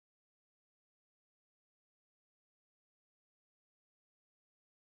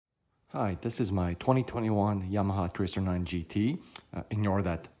Hi, this is my 2021 Yamaha Tracer 9 GT. Ignore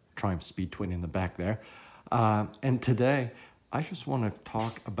that Triumph Speed Twin in the back there. And today, I just want to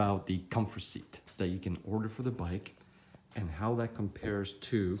talk about the comfort seat that you can order for the bike and how that compares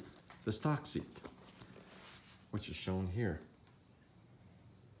to the stock seat, which is shown here.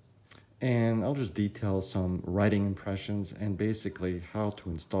 And I'll just detail some riding impressions and basically how to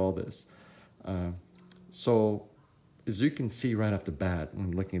install this. So as you can see right off the bat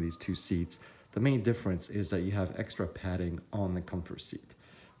when looking at these two seats, the main difference is that you have extra padding on the comfort seat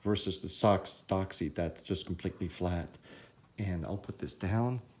versus the stock seat that's just completely flat. And I'll put this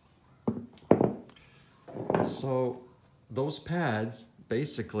down. So those pads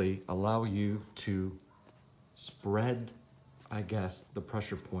basically allow you to spread, I guess, the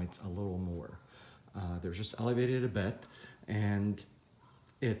pressure points a little more. They're just elevated a bit, and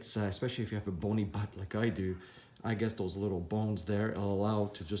it's, especially if you have a bony butt like I do, I guess those little bones there allow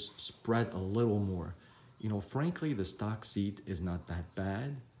to just spread a little more. You know, frankly, the stock seat is not that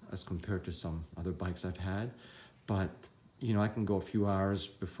bad as compared to some other bikes I've had, but you know, I can go a few hours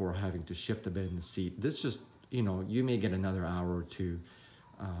before having to shift a bit in the seat. This just, you know, you may get another hour or two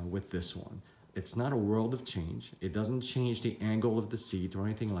with this one. It's not a world of change. It doesn't change the angle of the seat or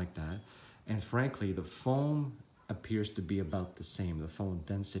anything like that. And frankly, the foam appears to be about the same, the foam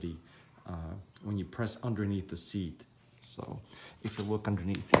density when you press underneath the seat. So if you look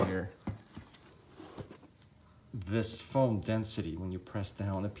underneath here, this foam density when you press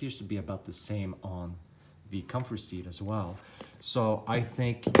down appears to be about the same on the comfort seat as well. So I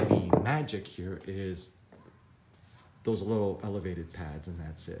think the magic here is those little elevated pads, and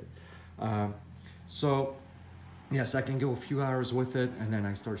that's it. So yes, I can go a few hours with it and then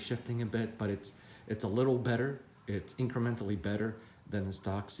I start shifting a bit, but it's a little better. It's incrementally better than the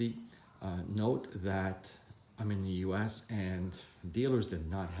stock seat. Note that I'm in the US and dealers did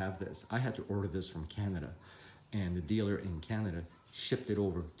not have this. I had to order this from Canada, and the dealer in Canada shipped it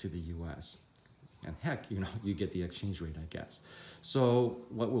over to the US. And heck, you know, you get the exchange rate, I guess. So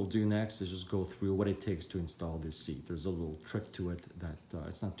what we'll do next is just go through what it takes to install this seat. There's a little trick to it that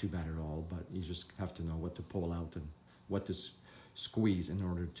it's not too bad at all, but you just have to know what to pull out and what to squeeze in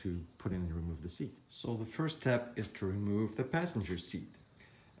order to put in and remove the seat. So the first step is to remove the passenger seat.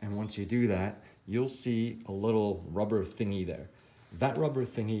 And once you do that, you'll see a little rubber thingy there. That rubber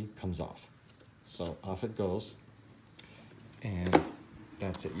thingy comes off. So off it goes, and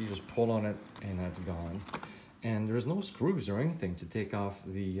that's it. You just pull on it and that's gone. And there's no screws or anything to take off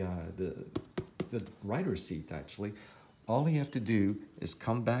the rider's seat, actually. All you have to do is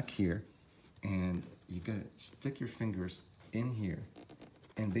come back here and you gotta stick your fingers in here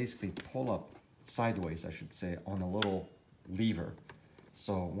and basically pull up sideways, I should say, on a little lever.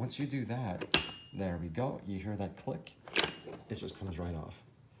 So once you do that, there we go. You hear that click? It just comes right off.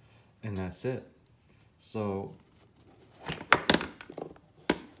 And that's it. So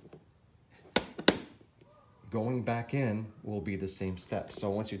going back in will be the same step. So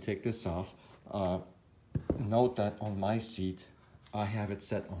once you take this off, note that on my seat, I have it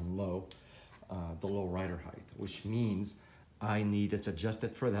set on low, the low rider height, which means it's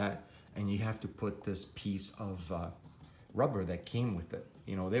adjusted for that, and you have to put this piece of rubber that came with it.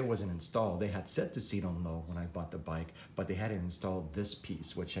 You know, they wasn't installed. They had set the seat on low when I bought the bike, but they hadn't installed this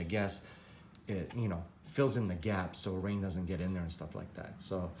piece, which I guess, you know, fills in the gap so rain doesn't get in there and stuff like that.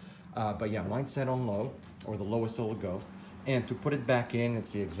 So, but yeah, mine's set on low, or the lowest it'll go. And to put it back in,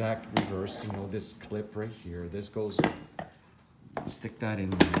 it's the exact reverse. You know, this clip right here, this goes, stick that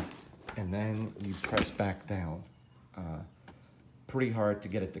in there, and then you press back down. Pretty hard to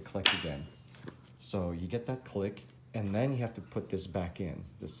get it to click again. So you get that click, and then you have to put this back in,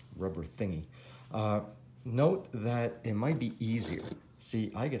 this rubber thingy. Note that it might be easier.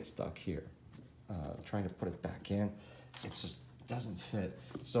 See, I get stuck here trying to put it back in. It just doesn't fit.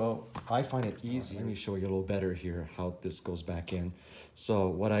 So I find it easy. Let me show you a little better here how this goes back in. So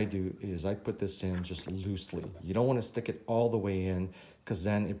what I do is I put this in just loosely. You don't want to stick it all the way in, because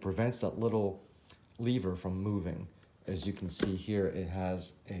then it prevents that little lever from moving. As you can see here, it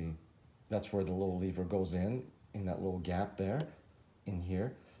has that's where the little lever goes in that little gap there, in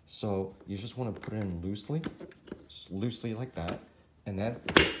here. So you just want to put it in loosely, just loosely like that, and then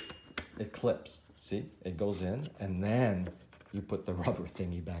it clips. See, it goes in, and then you put the rubber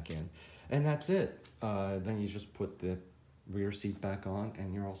thingy back in, and that's it. Then you just put the rear seat back on,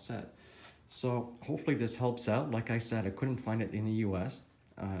 and you're all set. So hopefully this helps out. Like I said, I couldn't find it in the US,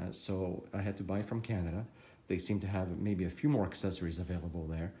 so I had to buy it from Canada. They seem to have maybe a few more accessories available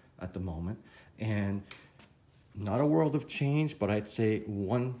there at the moment, and not a world of change, but I'd say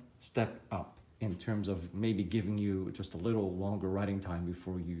one step up in terms of maybe giving you just a little longer riding time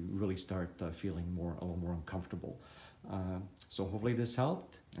before you really start feeling a little more uncomfortable. So hopefully this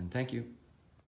helped, and thank you.